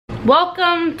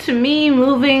Welcome to me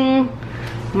moving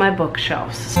my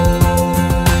bookshelves.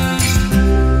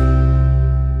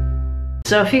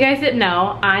 So if you guys didn't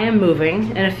know, I am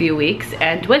moving in a few weeks,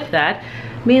 and with that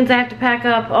means I have to pack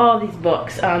up all these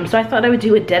books. So I thought I would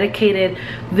do a dedicated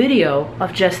video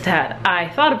of just that. I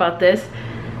thought about this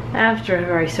after I've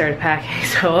already started packing,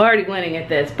 so I'm already winning at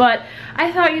this. But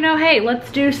I thought, you know, hey, let's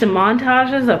do some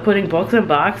montages of putting books in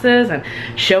boxes and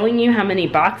showing you how many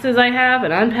boxes I have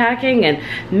and unpacking, and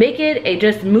make it a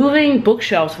just moving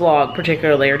bookshelves vlog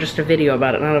particularly, or just a video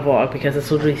about it, not a vlog, because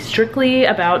this will be strictly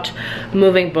about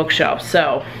moving bookshelves.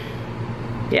 So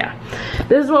yeah,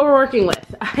 this is what we're working with.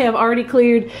 I have already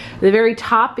cleared the very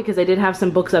top because I did have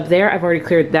some books up there. I've already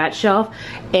cleared that shelf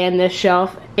and this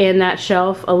shelf and that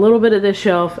shelf, a little bit of this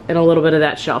shelf and a little bit of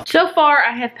that shelf. So far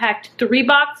I have packed 3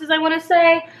 boxes, I want to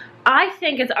say. I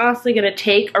think it's honestly going to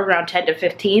take around 10 to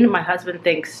 15. My husband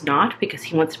thinks not because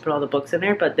he wants to put all the books in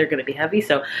there, but they're going to be heavy,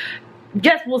 so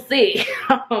guess we'll see.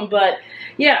 But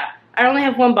yeah, I only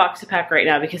have 1 box to pack right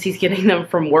now because he's getting them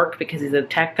from work because he's a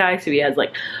tech guy, so he has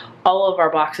like all of our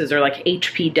boxes are like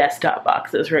HP desktop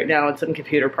boxes right now and some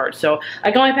computer parts. So I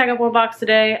can only pack up 1 box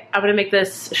today. I'm gonna make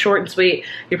this short and sweet.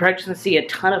 You're probably just gonna see a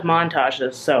ton of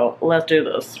montages, so let's do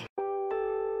this.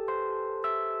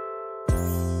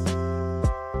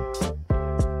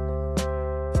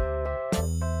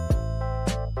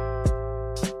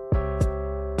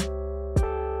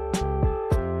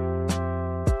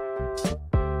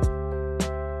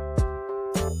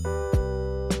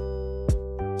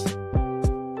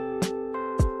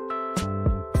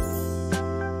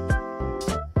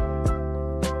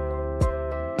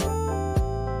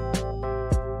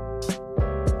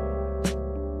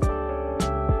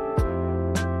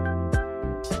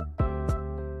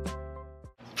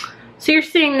 So you're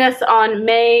seeing this on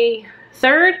May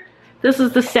 3rd. This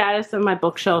is the status of my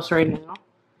bookshelves right now.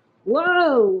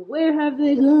 Whoa, where have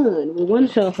they gone? Well, one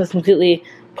shelf is completely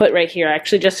put right here. I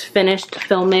actually just finished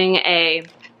filming a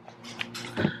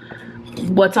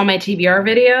what's on my TBR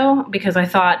video because I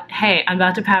thought, hey, I'm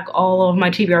about to pack all of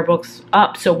my TBR books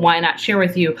up, so why not share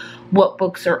with you what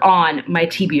books are on my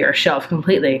TBR shelf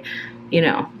completely. You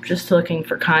know, just looking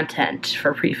for content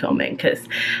for pre-filming because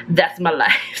that's my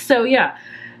life. So yeah.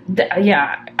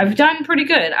 Yeah, I've done pretty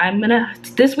good.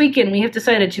 This weekend we have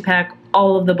decided to pack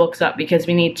all of the books up because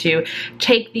we need to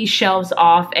take these shelves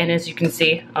off, and as you can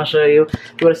see, I'll show you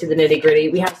if you want to see the nitty gritty,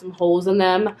 we have some holes in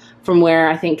them from where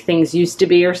I think things used to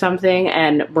be or something,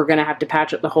 and we're gonna have to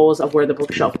patch up the holes of where the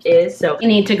bookshelf is, so we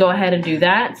need to go ahead and do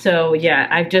that. So yeah,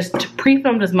 I've just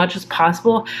pre-filmed as much as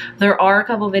possible. There are a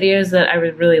couple videos that I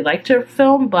would really like to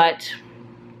film, but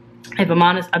if I'm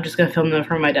honest, I'm just gonna film them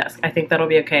from my desk. I think that'll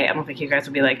be okay. I don't think you guys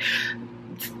will be like,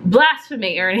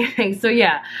 blasphemy or anything. So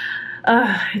yeah,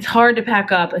 it's hard to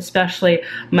pack up, especially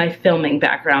my filming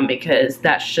background, because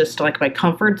that's just like my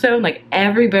comfort zone. Like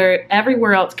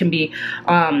everywhere else can be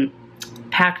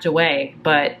packed away,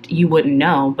 but you wouldn't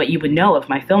know. But you would know if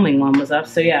my filming one was up.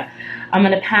 So yeah, I'm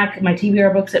gonna pack my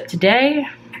TBR books up today,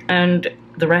 and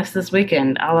the rest this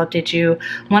weekend. I'll update you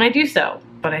when I do so.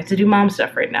 But I have to do mom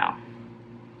stuff right now.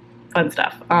 Fun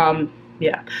stuff.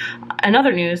 Yeah. In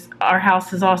other news, our house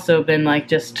has also been like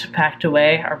just packed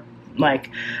away. Our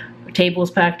table's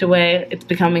packed away. It's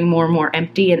becoming more and more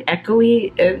empty and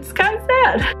echoey. It's kind of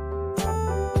sad.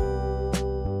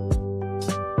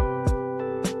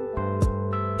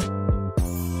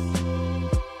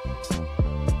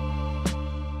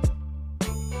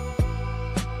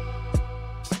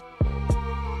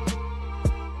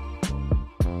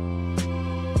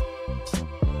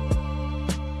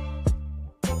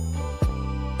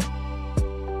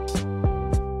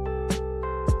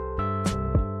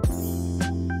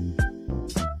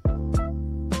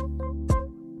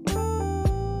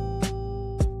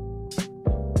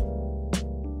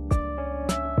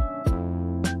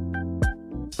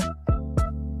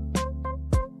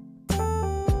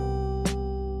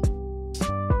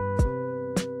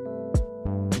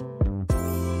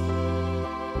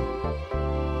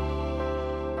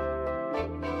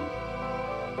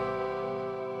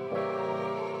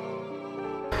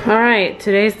 Alright,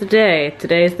 today's the day.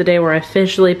 Today's the day where I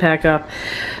officially pack up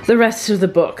the rest of the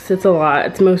books. It's a lot.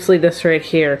 It's mostly this right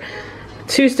here.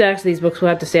 2 stacks of these books will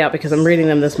have to stay out because I'm reading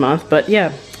them this month, but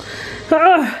yeah.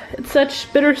 It's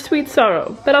such bittersweet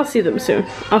sorrow, but I'll see them soon.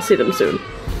 I'll see them soon.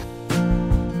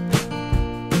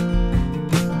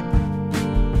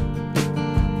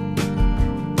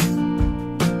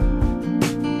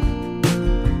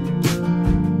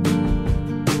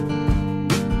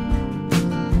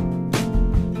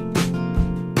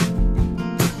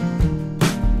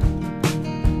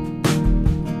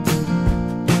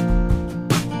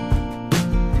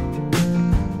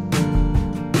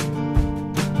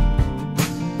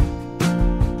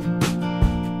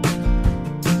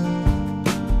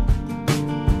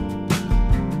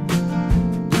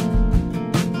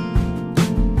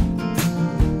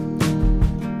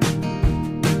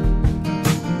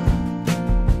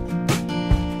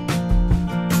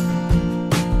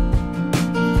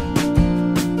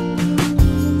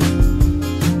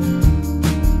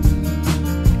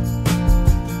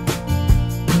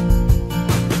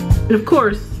 And of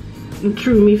course, in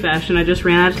true me fashion, I just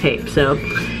ran out of tape, so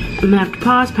I'm gonna have to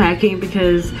pause packing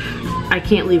because I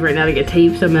can't leave right now to get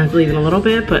tape, so I'm gonna have to leave in a little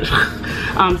bit, but so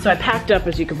I packed up,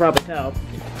 as you can probably tell,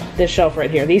 this shelf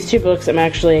right here. These 2 books I'm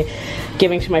actually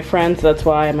giving to my friends, so that's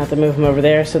why I'm gonna have to move them over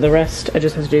there. So the rest, I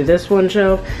just have to do this one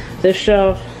shelf, and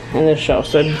this shelf.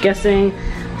 So I'm guessing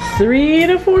 3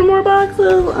 to 4 more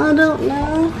boxes. I don't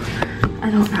know.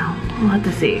 We'll have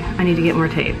to see. I need to get more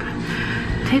tape.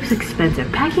 Tape's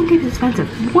expensive. Packing tape is expensive.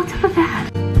 What's up with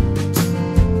that?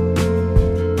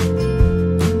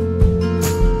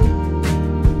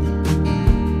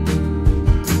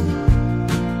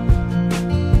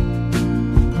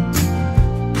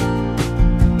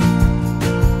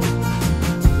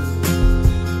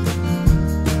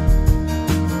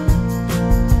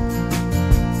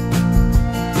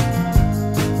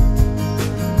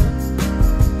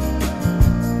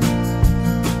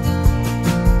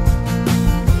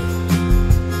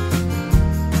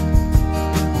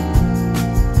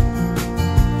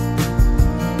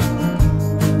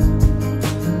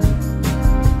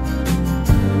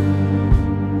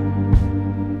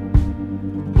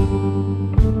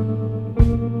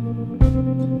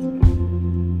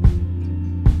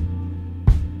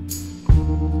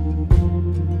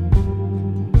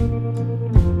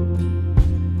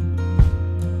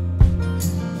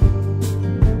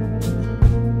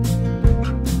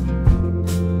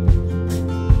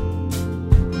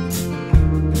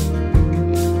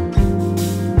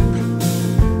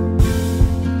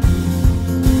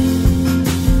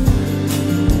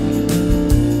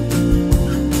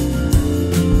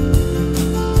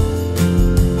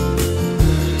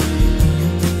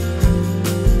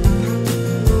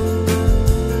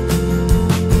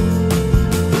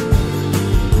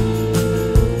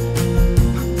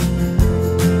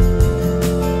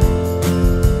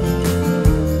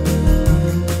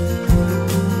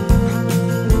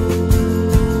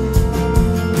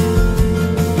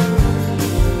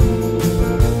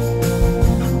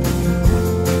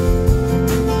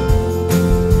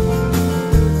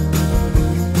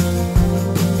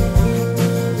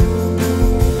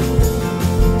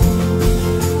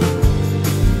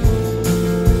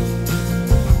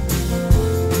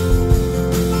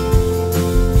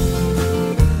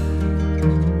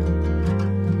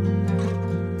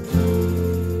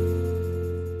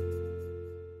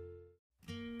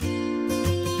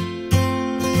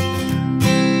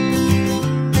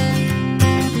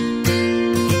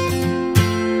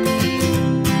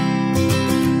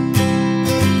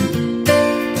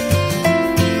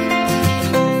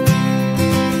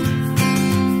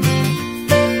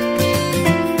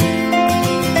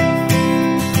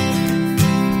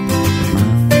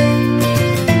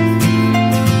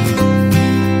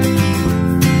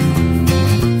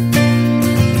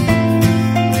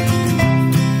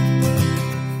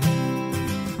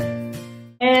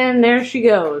 And there she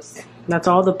goes. That's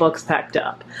all the books packed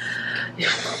up.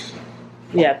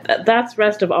 Yeah, that's the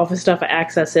rest of office stuff. I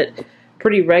access it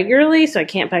pretty regularly, so I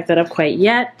can't pack that up quite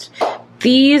yet.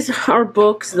 These are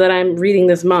books that I'm reading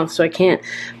this month, so I can't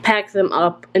pack them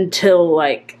up until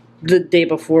like the day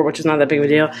before, which is not that big of a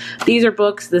deal. These are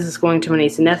books. This is going to my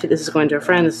niece and nephew. This is going to a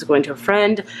friend. This is going to a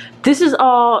friend. This is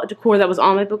all decor that was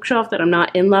on my bookshelf that I'm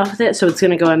not in love with it, so it's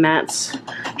going to go in Matt's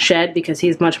shed because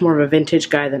he's much more of a vintage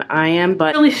guy than I am. But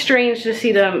it's really strange to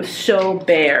see them so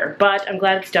bare, but I'm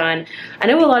glad it's done. I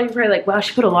know a lot of you are probably like, wow,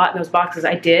 she put a lot in those boxes.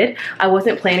 I did. I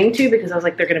wasn't planning to because I was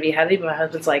like, they're going to be heavy, but my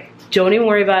husband's like, don't even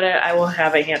worry about it. I will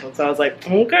have it handled. So I was like,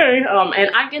 okay.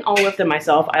 And I can all lift them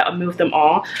myself. I moved them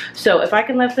all. So if I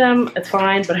can lift them, it's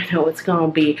fine, but I know it's gonna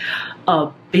be a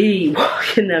bee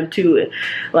walking them to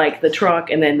like the truck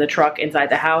and then the truck inside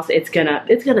the house. It's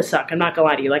gonna suck. I'm not gonna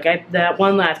lie to you. Like that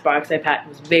one last box I packed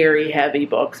was very heavy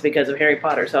books because of Harry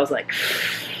Potter. So I was like,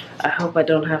 I hope I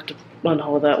don't have to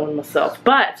unhold that one myself.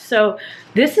 But so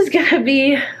this is gonna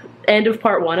be end of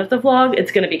part 1 of the vlog.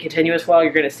 It's going to be a continuous vlog,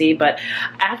 you're going to see, but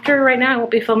after right now I won't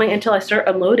be filming until I start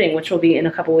unloading, which will be in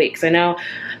a couple weeks. I know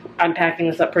I'm packing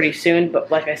this up pretty soon,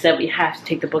 but like I said, we have to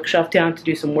take the bookshelf down to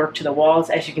do some work to the walls.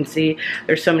 As you can see,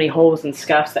 there's so many holes and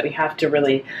scuffs that we have to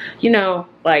really, you know,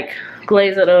 like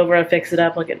glaze it over and fix it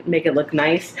up, make it look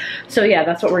nice. So yeah,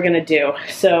 that's what we're gonna do.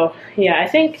 So yeah, I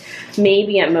think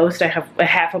maybe at most I have a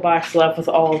half a box left with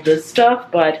all of this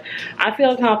stuff, but I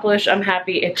feel accomplished. I'm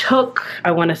happy. It took,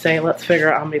 I want to say, let's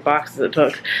figure out how many boxes it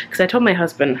took, because I told my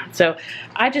husband. So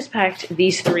I just packed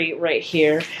these 3 right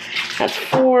here. That's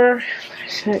 4,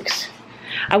 6.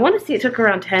 I want to see it took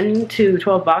around 10 to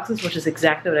 12 boxes, which is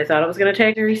exactly what I thought it was going to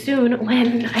take very soon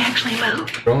when I actually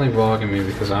moved. You're only vlogging me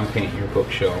because I'm painting your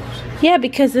bookshelves. Yeah,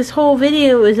 because this whole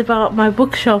video is about my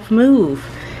bookshelf move.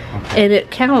 And it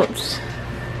counts.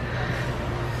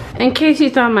 In case you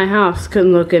thought my house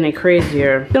couldn't look any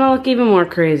crazier, it's gonna look even more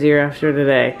crazier after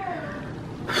today.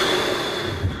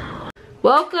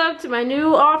 Welcome to my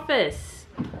new office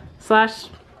slash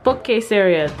bookcase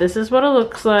area. This is what it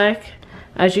looks like.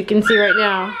 As you can see right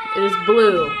now, it is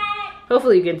blue.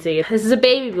 Hopefully you can see. This is a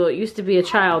baby blue. It used to be a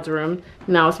child's room.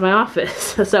 Now it's my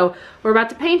office. So we're about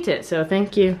to paint it. So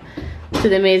thank you to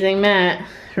the amazing Matt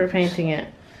for painting it.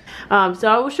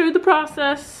 So I will show you the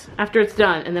process after it's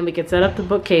done, and then we can set up the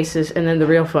bookcases, and then the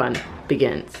real fun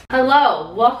begins.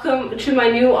 Hello, welcome to my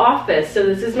new office. So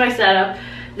this is my setup.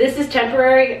 This is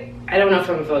temporary. I don't know if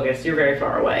I'm focused. You're very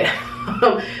far away.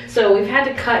 So we've had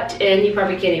to cut in, you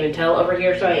probably can't even tell over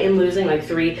here, so I am losing like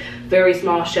 3 very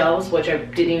small shelves, which I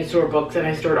didn't even store books and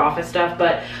I stored office stuff.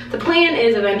 But the plan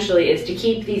is eventually is to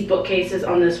keep these bookcases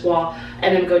on this wall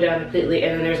and then go down completely,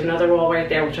 and then there's another wall right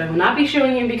there which I will not be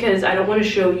showing you because I don't want to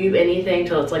show you anything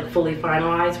till it's like fully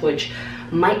finalized, which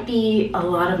might be a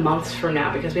lot of months from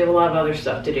now because we have a lot of other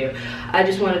stuff to do. I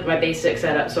just wanted my basic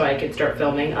setup so I could start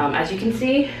filming. As you can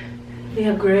see, we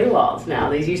have gray walls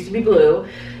now. These used to be blue.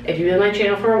 If you've been on my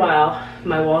channel for a while,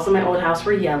 my walls in my old house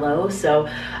were yellow, so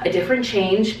a different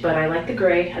change, but I like the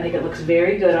gray. I think it looks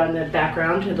very good on the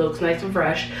background. It looks nice and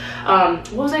fresh.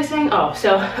 What was I saying? Oh,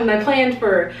 so my plan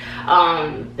for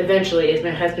eventually is my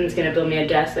husband's gonna build me a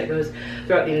desk that goes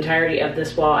throughout the entirety of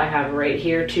this wall I have right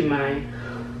here to my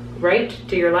right,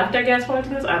 to your left, I guess,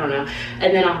 watching this, I don't know.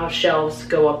 And then I'll have shelves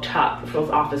go up top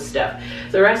for office stuff.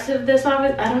 The rest of this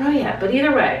office, I don't know yet, but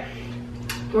either way,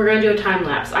 we're gonna do a time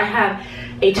lapse. I have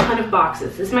a ton of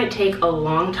boxes. This might take a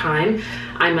long time.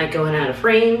 I might go in and out of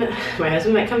frame. My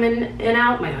husband might come in and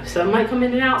out. My son might come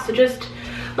in and out. So just,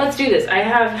 let's do this. I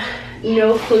have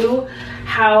no clue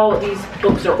how these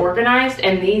books are organized,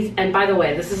 and by the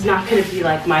way, this is not gonna be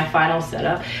like my final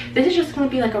setup. This is just gonna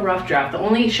be like a rough draft. The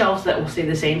only shelves that will stay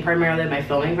the same primarily my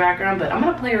filming background, but I'm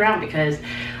gonna play around because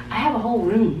I have a whole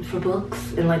room for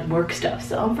books and like work stuff,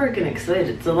 so I'm freaking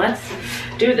excited. So let's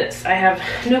do this. I have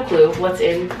no clue what's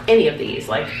in any of these,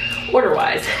 like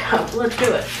order-wise. Let's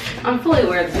do it. I'm fully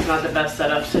aware this is not the best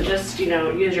setup, so just, you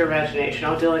know, use your imagination.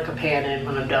 I'll do like a pan in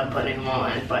when I'm done putting them all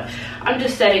in, but I'm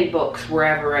just setting books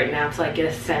wherever right now so I get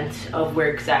a sense of where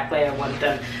exactly I want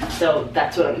them. So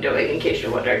that's what I'm doing, in case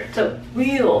you're wondering. So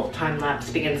real time lapse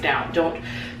begins now. Don't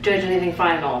judge anything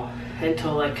final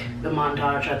until like the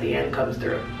montage at the end comes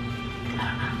through.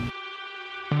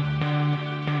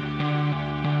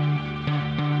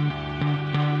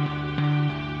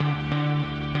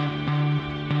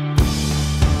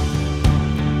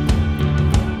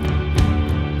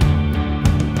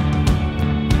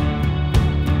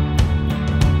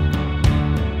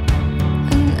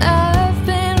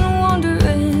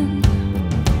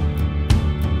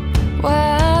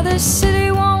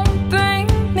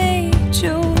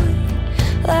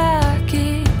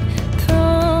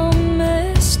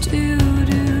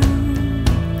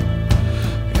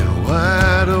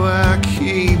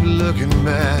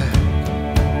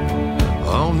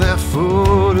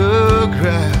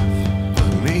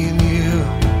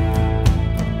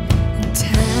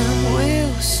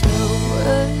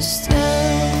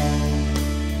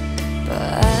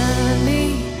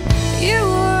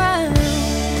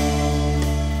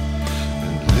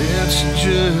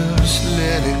 Just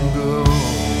let it go.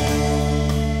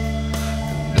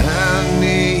 And I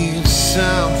need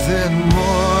something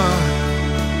more.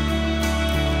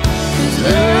 'Cause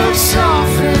love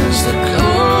softens the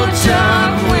cold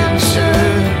dark winter,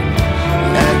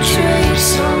 like drapes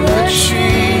on the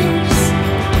trees.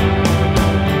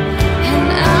 And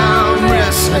I'm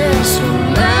restless when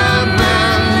my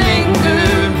mind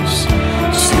lingers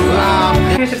to our.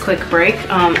 Here's a quick break.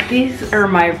 These are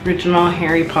my original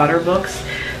Harry Potter books.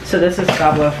 So this is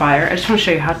Goblet of Fire. I just want to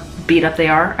show you how beat up they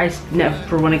are. I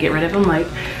never want to get rid of them. Like,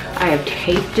 I have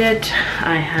taped it.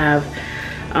 I have,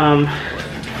 I'm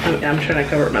trying to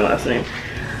cover up my last name.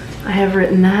 I have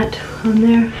written that on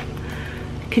there.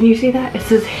 Can you see that? It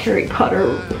says Harry Potter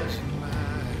rules.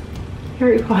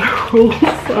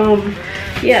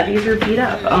 Yeah, these are beat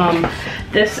up.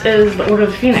 This is the Order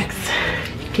of the Phoenix.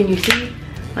 Can you see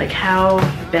like how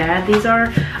bad these are?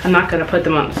 I'm not gonna put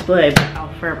them on display, but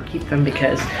I'll forever keep them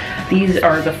because these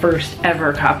are the first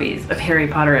ever copies of Harry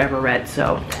Potter ever read,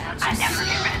 so I never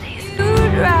get rid of these.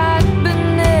 But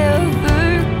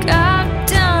never got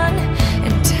done,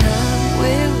 and time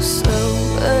will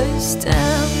slow us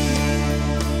down.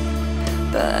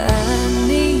 But I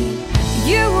need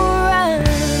you around.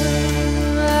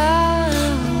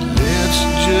 Let's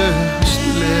just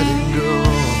let it go.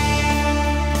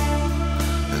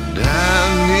 And I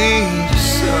need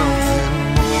something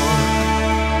more.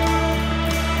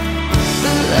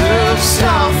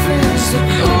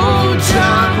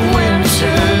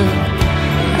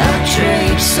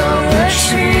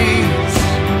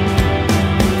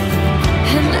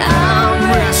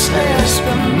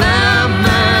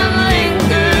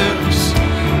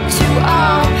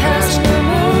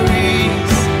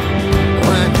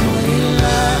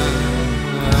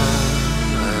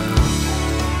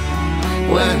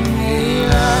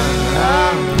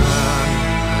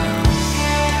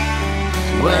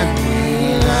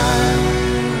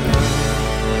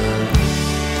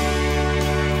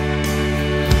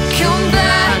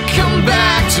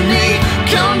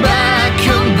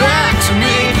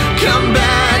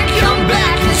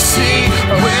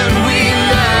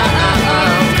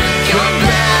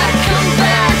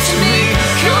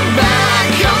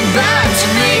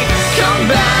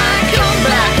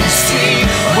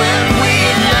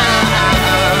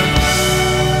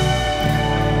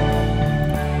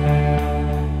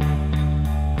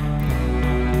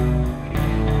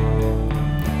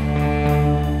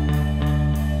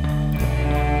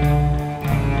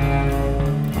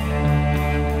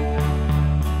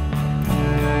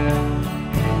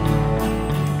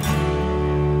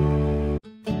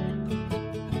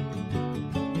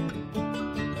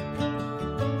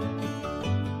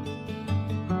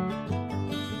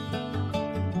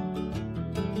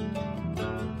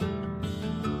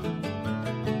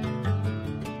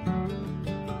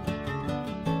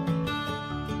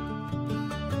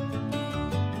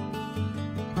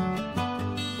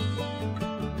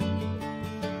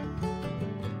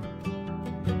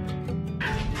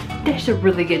 there's a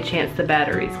really good chance the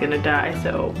battery's gonna die,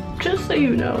 so just so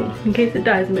you know, in case it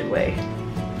dies midway.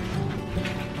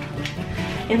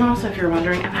 And also, if you're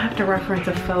wondering, I have to reference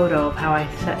a photo of how I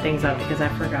set things up because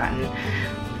I've forgotten.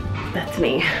 That's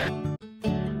me.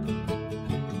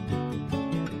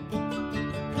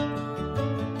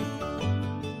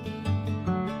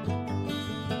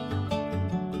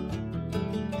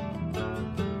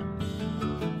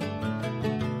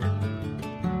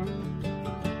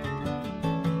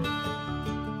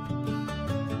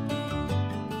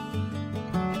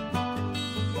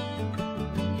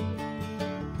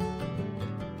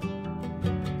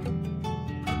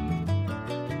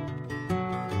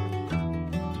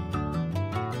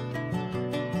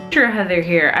 Heather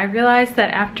here. I realized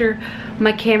that after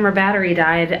my camera battery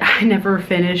died, I never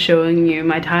finished showing you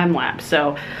my time lapse.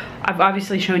 So I've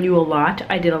obviously shown you a lot.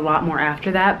 I did a lot more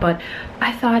after that, but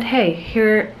I thought, hey,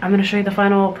 here, I'm gonna show you the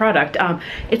final product.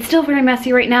 It's still very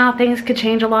messy right now. Things could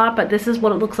change a lot, but this is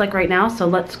what it looks like right now. So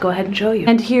let's go ahead and show you.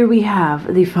 And here we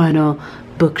have the final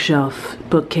bookshelf,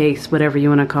 bookcase, whatever you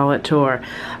want to call it, tour.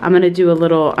 I'm gonna do a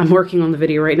little, I'm working on the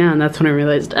video right now, and that's when I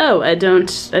realized, oh, I didn't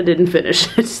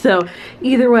finish it. So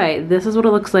either way, this is what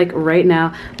it looks like right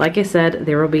now. Like I said,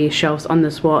 there will be shelves on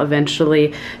this wall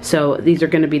eventually, so these are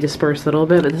going to be dispersed a little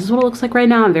bit, but this is what it looks like right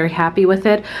now. I'm very happy with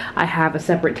it. I have a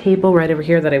separate table right over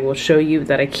here that I will show you,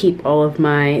 that I keep all of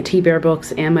my T-Bear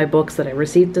books and my books that I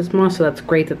received this month, so that's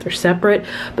great that they're separate.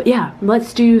 But yeah,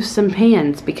 let's do some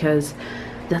pans because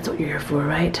that's what you're here for,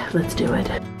 right? Let's do it.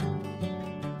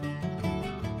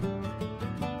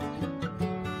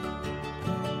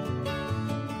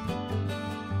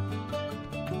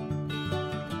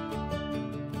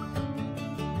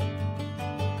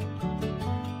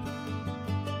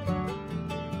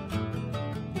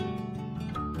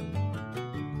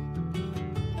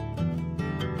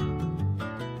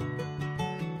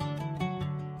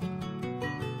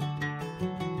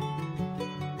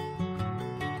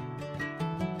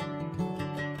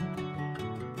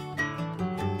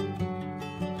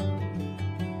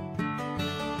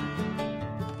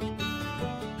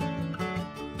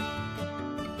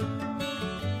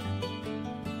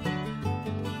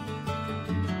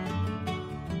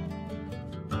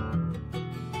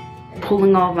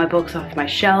 Pulling all of my books off my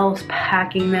shelves,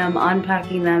 packing them,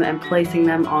 unpacking them, and placing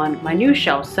them on my new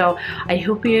shelves. So I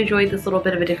hope you enjoyed this little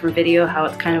bit of a different video, how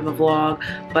it's kind of a vlog,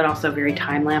 but also very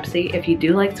time-lapsey. If you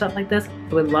do like stuff like this,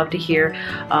 I would love to hear.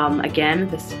 Again,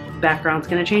 this background's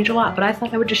gonna change a lot, but I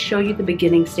thought I would just show you the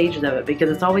beginning stages of it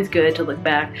because it's always good to look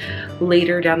back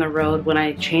later down the road when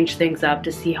I change things up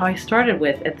to see how I started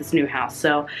with at this new house.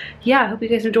 So yeah, I hope you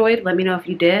guys enjoyed. Let me know if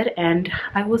you did, and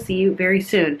I will see you very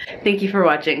soon. Thank you for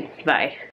watching. Bye.